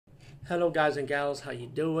Hello, guys and gals. How you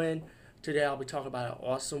doing? Today I'll be talking about an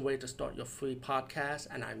awesome way to start your free podcast,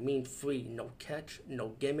 and I mean free. No catch, no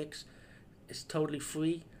gimmicks. It's totally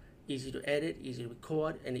free, easy to edit, easy to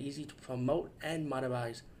record, and easy to promote and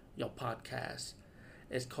monetize your podcast.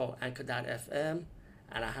 It's called Anchor.fm,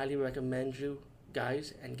 and I highly recommend you,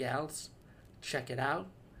 guys and gals, check it out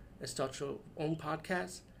and start your own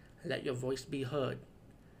podcast and let your voice be heard.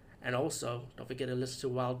 And also, don't forget to listen to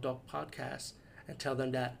Wild Dog Podcast and tell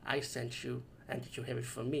them that I sent you and that you hear it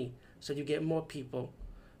from me. So you get more people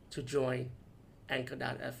to join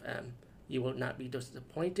Anchor.fm. You will not be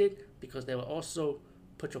disappointed because they will also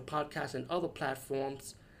put your podcast in other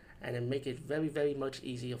platforms and then make it very, very much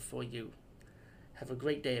easier for you. Have a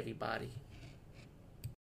great day, everybody.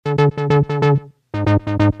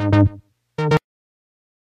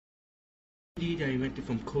 Indeed, I rented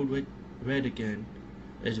from Code Red again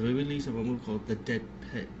is a re-release of a movie called The Dead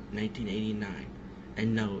Pit, 1989.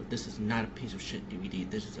 And no, this is not a piece of shit DVD.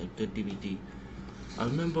 This is a good DVD. I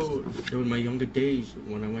remember during my younger days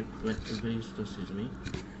when I went to video store,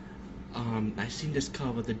 I seen this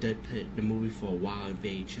cover, The Dead Pit, the movie for a while in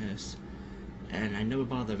VHS, and I never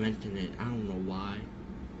bothered renting it. I don't know why,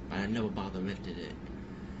 but I never bothered renting it.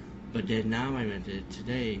 But then now I rented it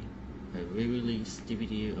today, a re-release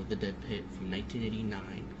DVD of The Dead Pit from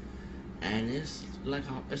 1989, and it's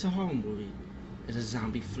a horror movie. It's a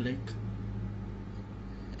zombie flick,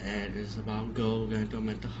 and it's about a girl going to a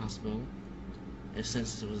mental hospital. And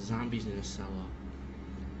since there was zombies in the cellar,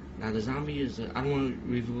 now the zombie is I don't want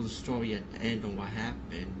to reveal the story at the end on what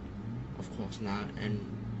happened, of course not, and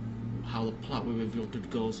how the plot will reveal to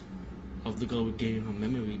the girl getting her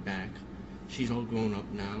memory back. She's all grown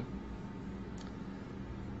up now,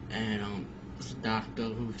 and it's a doctor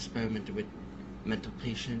who experimented with mental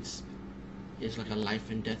patients. It's like a life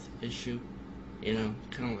and death issue, kind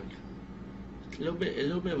of like a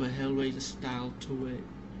little bit of a Hellraiser style to it.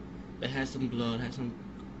 It has some blood, has some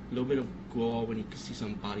little bit of gore when you can see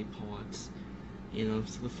some body parts, so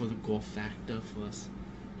for the gore factor for us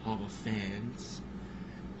horror fans.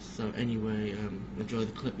 So anyway, enjoy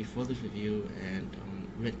the clip before this review and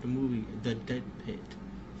rent the movie The Dead Pit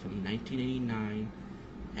from 1989,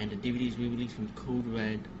 and the DVD is re-released from Code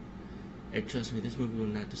Red. And trust me, this movie will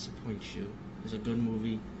not disappoint you. It's a good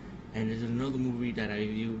movie, and there's another movie that I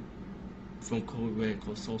reviewed from Code Red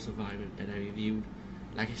called Soul Survivor that I reviewed.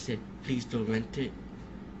 Like I said, please don't rent it,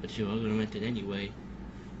 but you're all gonna rent it anyway.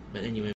 But anyway.